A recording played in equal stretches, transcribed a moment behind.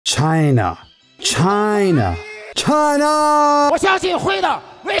China. China. China! 我相信会的。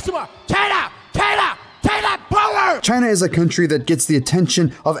为什么 ？China power! China is a country that gets the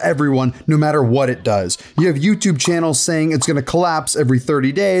attention of everyone no matter what it does. You have YouTube channels saying it's going to collapse every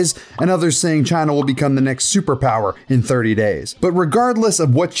 30 days, and others saying China will become the next superpower in 30 days. But regardless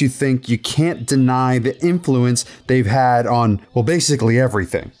of what you think, you can't deny the influence they've had on, well, basically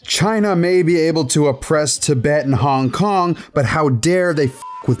everything. China may be able to oppress Tibet and Hong Kong, but how dare they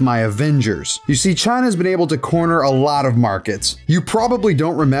with my Avengers. You see, China's been able to corner a lot of markets. You probably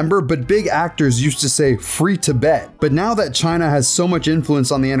don't remember, but big actors used to say free Tibet. But now that China has so much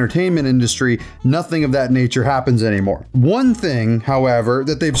influence on the entertainment industry, nothing of that nature happens anymore. One thing, however,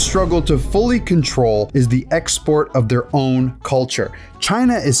 that they've struggled to fully control is the export of their own culture.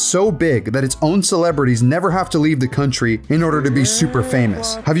 China is so big that its own celebrities never have to leave the country in order to be super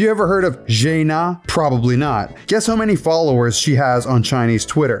famous. Have you ever heard of Jaina? Probably not. Guess how many followers she has on Chinese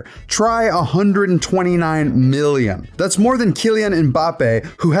Twitter? Try 129 million. That's more than Kylian Mbappe,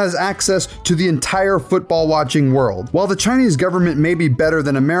 who has access to the entire football watching world. While the Chinese government may be better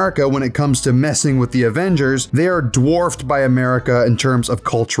than America when it comes to messing with the Avengers, they are dwarfed by America in terms of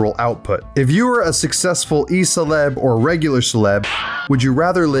cultural output. If you were a successful e-celeb or regular celeb, would you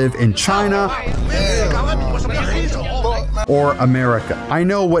rather live in China or America? I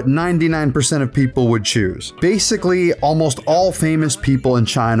know what 99% of people would choose. Basically, almost all famous people in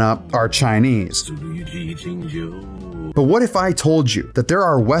China are Chinese. But what if I told you that there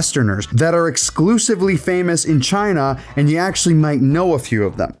are Westerners that are exclusively famous in China and you actually might know a few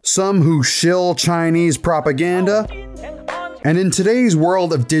of them? Some who shill Chinese propaganda. And in today's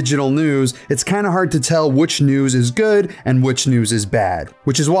world of digital news, it's kind of hard to tell which news is good and which news is bad.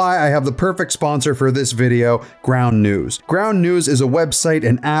 Which is why I have the perfect sponsor for this video, Ground News. Ground News is a website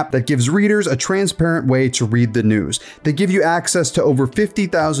and app that gives readers a transparent way to read the news. They give you access to over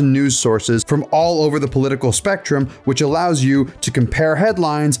 50,000 news sources from all over the political spectrum, which allows you to compare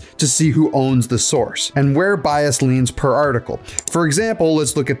headlines to see who owns the source and where bias leans per article. For example,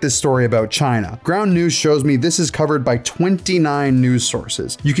 let's look at this story about China. Ground News shows me this is covered by 29 news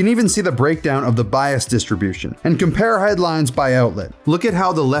sources. You can even see the breakdown of the bias distribution and compare headlines by outlet. Look at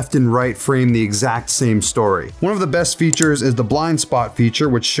how the left and right frame the exact same story. One of the best features is the blind spot feature,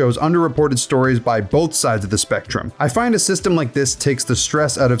 which shows underreported stories by both sides of the spectrum. I find a system like this takes the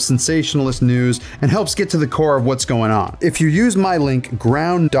stress out of sensationalist news and helps get to the core of what's going on. If you use my link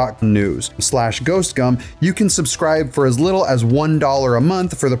ground.news/ghostgum, you can subscribe for as little as $1 a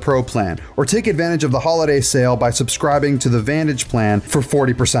month for the Pro plan, or take advantage of the holiday sale by subscribing to the Vantage plan for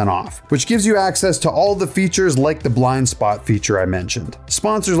 40% off, which gives you access to all the features like the blind spot feature I mentioned.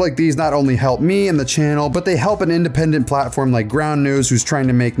 Sponsors like these not only help me and the channel, but they help an independent platform like Ground News, who's trying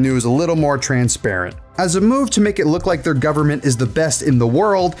to make news a little more transparent. As a move to make it look like their government is the best in the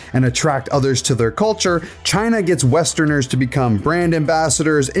world and attract others to their culture, China gets Westerners to become brand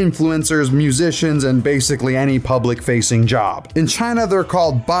ambassadors, influencers, musicians, and basically any public-facing job. In China, they're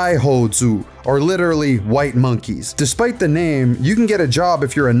called Baihouzhu, or literally white monkeys. Despite the name, you can get a job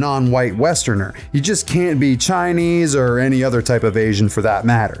if you're a non-white Westerner. You just can't be Chinese or any other type of Asian for that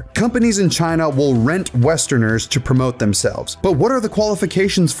matter. Companies in China will rent Westerners to promote themselves. But what are the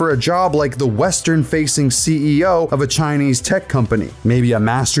qualifications for a job like the Western-facing CEO of a Chinese tech company? Maybe a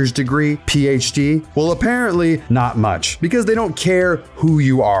master's degree, PhD? Well, apparently not much, because they don't care who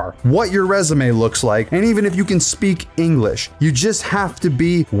you are, what your resume looks like, and even if you can speak English. You just have to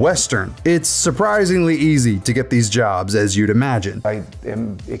be Western. It's surprisingly easy to get these jobs, as you'd imagine. I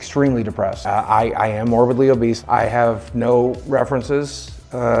am extremely depressed. I am morbidly obese. I have no references,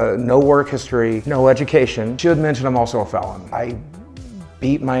 no work history, no education. Should mention I'm also a felon. I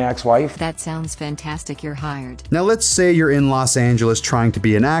beat my ex-wife. That sounds fantastic, you're hired. Now let's say you're in Los Angeles trying to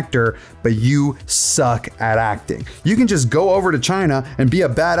be an actor, but you suck at acting. You can just go over to China and be a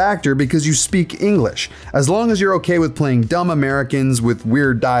bad actor because you speak English, as long as you're okay with playing dumb Americans with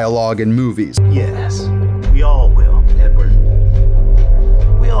weird dialogue in movies. Yes, we all will, Edward.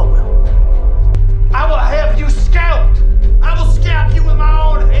 We all will. I will have you scalped! I will scalp you with my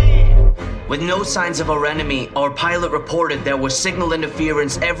own hand! With no signs of our enemy, our pilot reported there was signal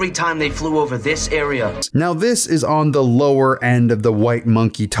interference every time they flew over this area. Now this is on the lower end of the white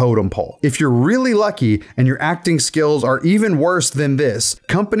monkey totem pole. If you're really lucky and your acting skills are even worse than this,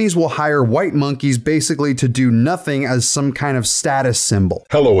 companies will hire white monkeys basically to do nothing as some kind of status symbol.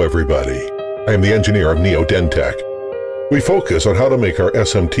 Hello everybody, I am the engineer of Neodentech. We focus on how to make our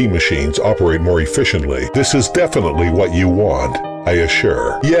SMT machines operate more efficiently. This is definitely what you want, I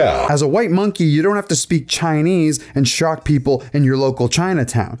assure. Yeah. As a white monkey, you don't have to speak Chinese and shock people in your local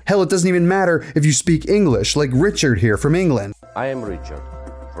Chinatown. Hell, it doesn't even matter if you speak English, like Richard here from England. I am Richard.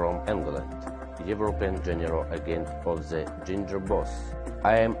 from England, European General Agent of the Ginger Boss.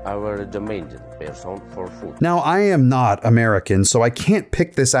 I am a very demanding person for food. Now, I am not American, so I can't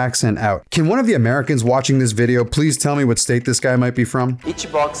pick this accent out. Can one of the Americans watching this video please tell me what state this guy might be from?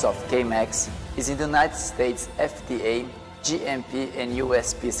 Each box of K-Max is in the United States FDA, GMP, and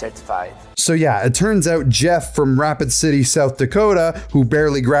USP certified. So yeah, it turns out Jeff from Rapid City, South Dakota, who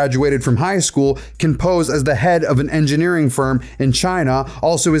barely graduated from high school, can pose as the head of an engineering firm in China.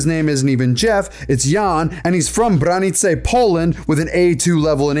 Also, his name isn't even Jeff, it's Jan, and he's from Branice, Poland, with an A2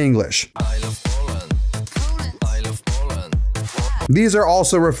 level in English. I love Poland. I love Poland. These are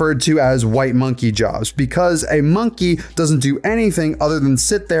also referred to as white monkey jobs because a monkey doesn't do anything other than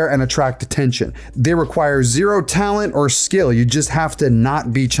sit there and attract attention. They require zero talent or skill, you just have to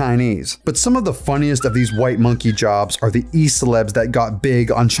not be Chinese. But some of the funniest of these white monkey jobs are the e-celebs that got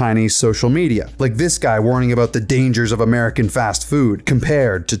big on Chinese social media, like this guy warning about the dangers of American fast food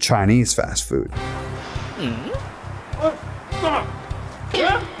compared to Chinese fast food.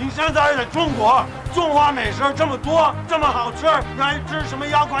 你现在在中国，中华美食这么多，这么好吃，你还吃什么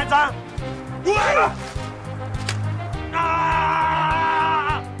洋快餐？滚！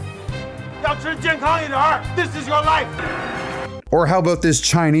要吃健康一点儿。This is your life. Or how about this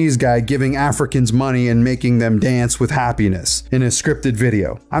Chinese guy giving Africans money and making them dance with happiness in a scripted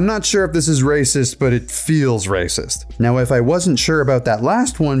video? I'm not sure if this is racist, but it feels racist. Now, if I wasn't sure about that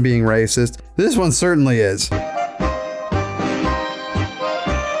last one being racist, this one certainly is.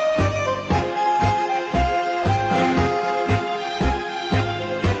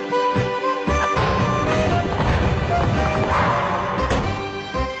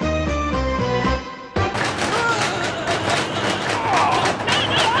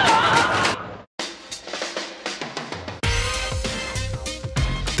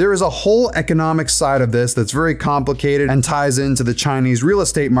 There is a whole economic side of this that's very complicated and ties into the Chinese real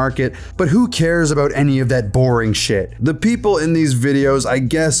estate market, but who cares about any of that boring shit? The people in these videos, I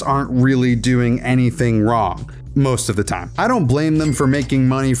guess, aren't really doing anything wrong. Most of the time. I don't blame them for making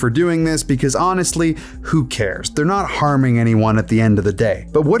money for doing this because honestly, who cares? They're not harming anyone at the end of the day.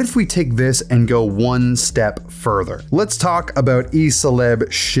 But what if we take this and go one step further? Let's talk about e-celeb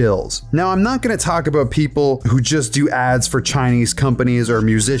shills. Now, I'm not going to talk about people who just do ads for Chinese companies or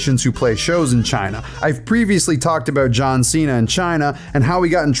musicians who play shows in China. I've previously talked about John Cena in China and how he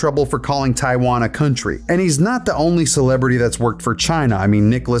got in trouble for calling Taiwan a country. And he's not the only celebrity that's worked for China. I mean,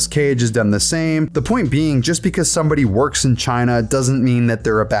 Nicolas Cage has done the same. The point being, just because somebody works in China doesn't mean that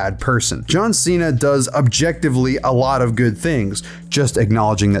they're a bad person. John Cena does objectively a lot of good things. Just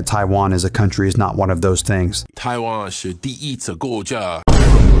acknowledging that Taiwan is a country is not one of those things. Taiwan 是第一次国家。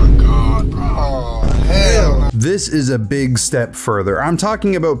 This is a big step further. I'm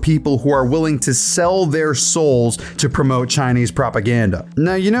talking about people who are willing to sell their souls to promote Chinese propaganda.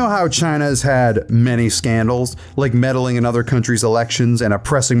 Now, you know how China's had many scandals, like meddling in other countries' elections and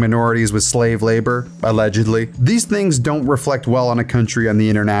oppressing minorities with slave labor, allegedly. These things don't reflect well on a country on the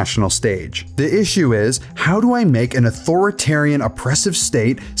international stage. The issue is, how do I make an authoritarian, oppressive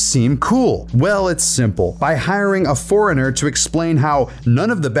state seem cool? Well, it's simple. By hiring a foreigner to explain how none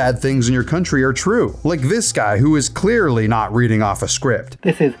of the bad things in your country are true. Like this guy who is clearly not reading off a script.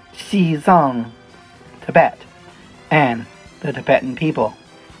 This is Xizang, Tibet, and the Tibetan people.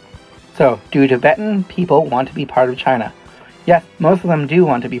 So, do Tibetan people want to be part of China? Yes, most of them do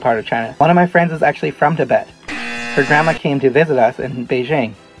want to be part of China. One of my friends is actually from Tibet. Her grandma came to visit us in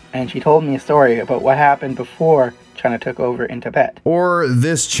Beijing, and she told me a story about what happened before China took over in Tibet. Or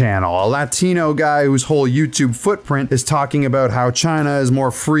this channel, a Latino guy whose whole YouTube footprint is talking about how China is more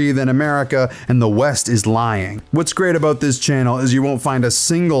free than America and the West is lying. What's great about this channel is you won't find a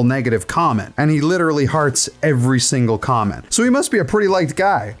single negative comment, and he literally hearts every single comment. So he must be a pretty liked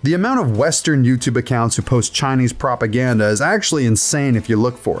guy. The amount of Western YouTube accounts who post Chinese propaganda is actually insane if you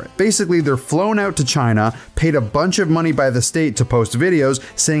look for it. Basically, they're flown out to China, paid a bunch of money by the state to post videos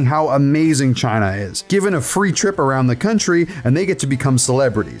saying how amazing China is, given a free trip around the country, and they get to become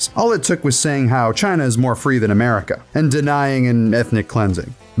celebrities. All it took was saying how China is more free than America, and denying an ethnic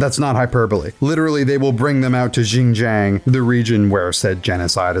cleansing. That's not hyperbole. Literally, they will bring them out to Xinjiang, the region where said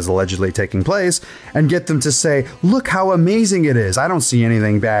genocide is allegedly taking place, and get them to say, look how amazing it is. I don't see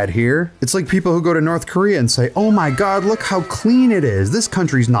anything bad here. It's like people who go to North Korea and say, oh my God, look how clean it is. This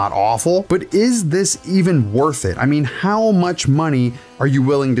country's not awful. But is this even worth it? I mean, how much money are you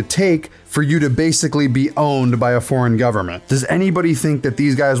willing to take for you to basically be owned by a foreign government? Does anybody think that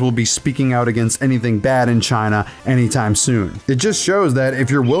these guys will be speaking out against anything bad in China anytime soon? It just shows that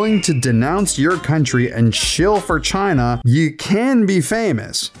if you're willing to denounce your country and shill for China, you can be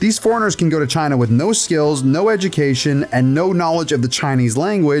famous. These foreigners can go to China with no skills, no education, and no knowledge of the Chinese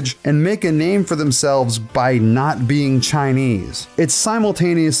language and make a name for themselves by not being Chinese. It's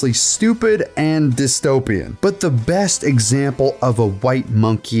simultaneously stupid and dystopian. But the best example of a white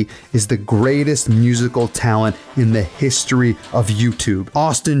monkey is the greatest musical talent in the history of YouTube.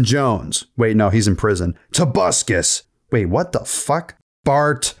 Austin Jones. Wait, no, he's in prison. Tobuscus. Wait, what the fuck?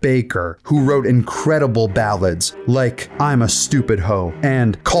 Bart Baker, who wrote incredible ballads like I'm a Stupid Hoe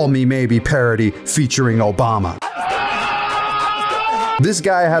and Call Me Maybe parody featuring Obama. This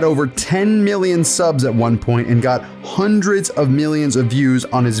guy had over 10 million subs at one point and got hundreds of millions of views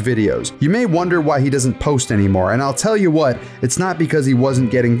on his videos. You may wonder why he doesn't post anymore, and I'll tell you what, it's not because he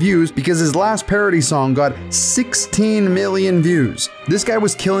wasn't getting views, because his last parody song got 16 million views. This guy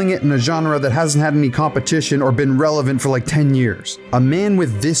was killing it in a genre that hasn't had any competition or been relevant for like 10 years. A man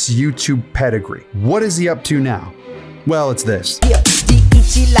with this YouTube pedigree. What is he up to now? Well, it's this.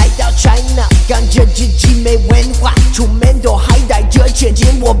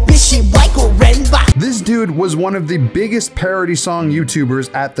 This dude was one of the biggest parody song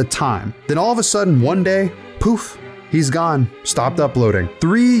YouTubers at the time. Then all of a sudden, one day, poof, he's gone, stopped uploading.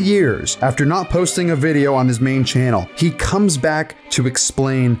 3 years after not posting a video on his main channel, he comes back to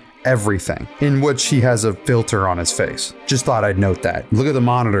explain everything, in which he has a filter on his face. Just thought I'd note that. Look at the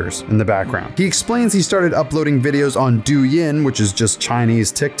monitors in the background. He explains he started uploading videos on Douyin, which is just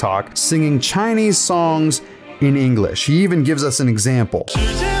Chinese TikTok, singing Chinese songs in English. He even gives us an example.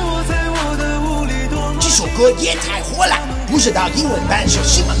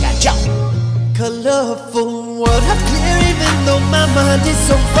 Colorful world, how clear even though my mind is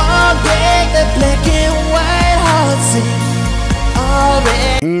so far away. The black and white hearts sing.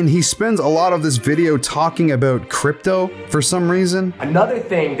 And he spends a lot of this video talking about crypto for some reason. Another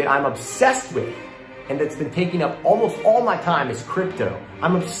thing that I'm obsessed with and that's been taking up almost all my time is crypto.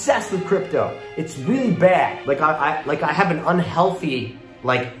 I'm obsessed with crypto. It's really bad. Like I have an unhealthy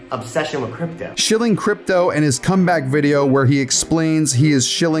obsession with crypto. Shilling crypto and his comeback video where he explains he is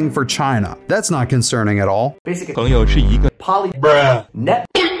shilling for China. That's not concerning at all. Basically,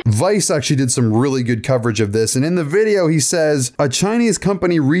 Vice actually did some really good coverage of this, and in the video he says a Chinese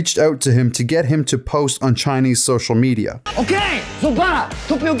company reached out to him to get him to post on Chinese social media. Okay, so bye.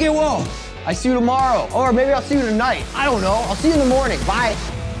 I see you tomorrow, or maybe I'll see you tonight. I don't know. I'll see you in the morning. Bye.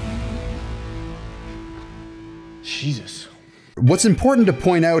 Jesus. What's important to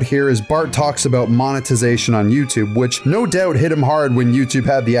point out here is Bart talks about monetization on YouTube, which no doubt hit him hard when YouTube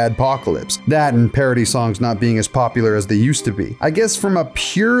had the adpocalypse. That and parody songs not being as popular as they used to be. I guess from a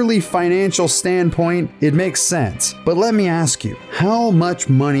purely financial standpoint, it makes sense. But let me ask you, how much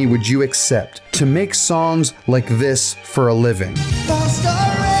money would you accept to make songs like this for a living?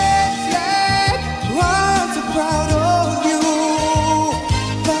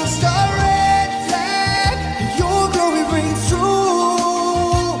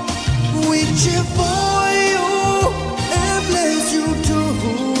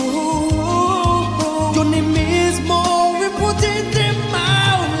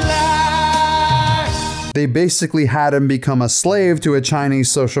 They basically had him become a slave to a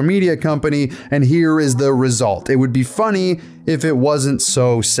Chinese social media company, and here is the result. It would be funny if it wasn't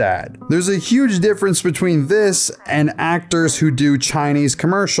so sad. There's a huge difference between this and actors who do Chinese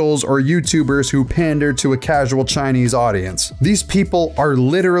commercials or YouTubers who pander to a casual Chinese audience. These people are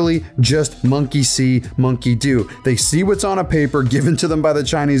literally just monkey see, monkey do. They see what's on a paper given to them by the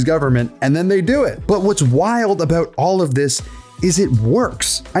Chinese government, and then they do it. But what's wild about all of this is it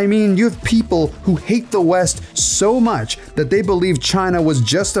works. I mean, you have people who hate the West so much that they believe China was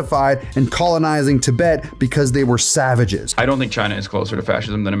justified in colonizing Tibet because they were savages. I don't think China is closer to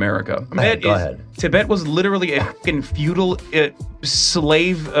fascism than America. Go ahead. Tibet was literally a fucking feudal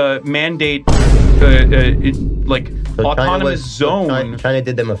slave mandate, autonomous zone. China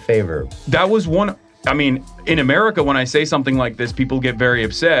did them a favor. That was one. I mean, in America, when I say something like this, people get very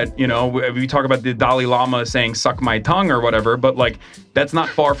upset. You know, we talk about the Dalai Lama saying, suck my tongue or whatever, but like, that's not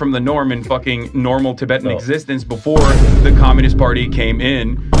far from the norm in fucking normal Tibetan existence before the Communist Party came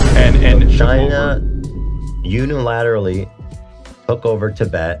in and so China unilaterally took over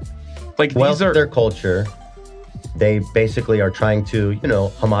Tibet, like these are their culture, They basically are trying to, you know,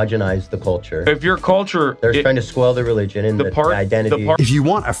 homogenize the culture. If your culture, they're trying to spoil the religion and the identity. If you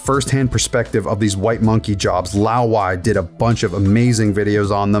want a first-hand perspective of these white monkey jobs, Lao Wai did a bunch of amazing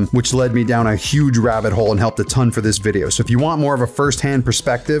videos on them, which led me down a huge rabbit hole and helped a ton for this video. So if you want more of a first-hand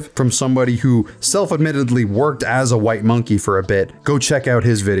perspective from somebody who self-admittedly worked as a white monkey for a bit, go check out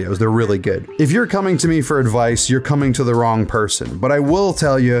his videos. They're really good. If you're coming to me for advice, you're coming to the wrong person. But I will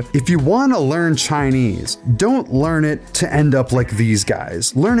tell you, if you want to learn Chinese, don't learn it to end up like these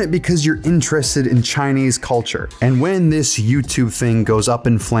guys. Learn it because you're interested in Chinese culture. And when this YouTube thing goes up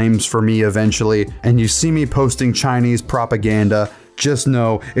in flames for me eventually, and you see me posting Chinese propaganda, just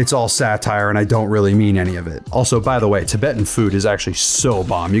know it's all satire and I don't really mean any of it. Also, by the way, Tibetan food is actually so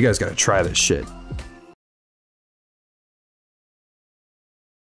bomb. You guys gotta try this shit.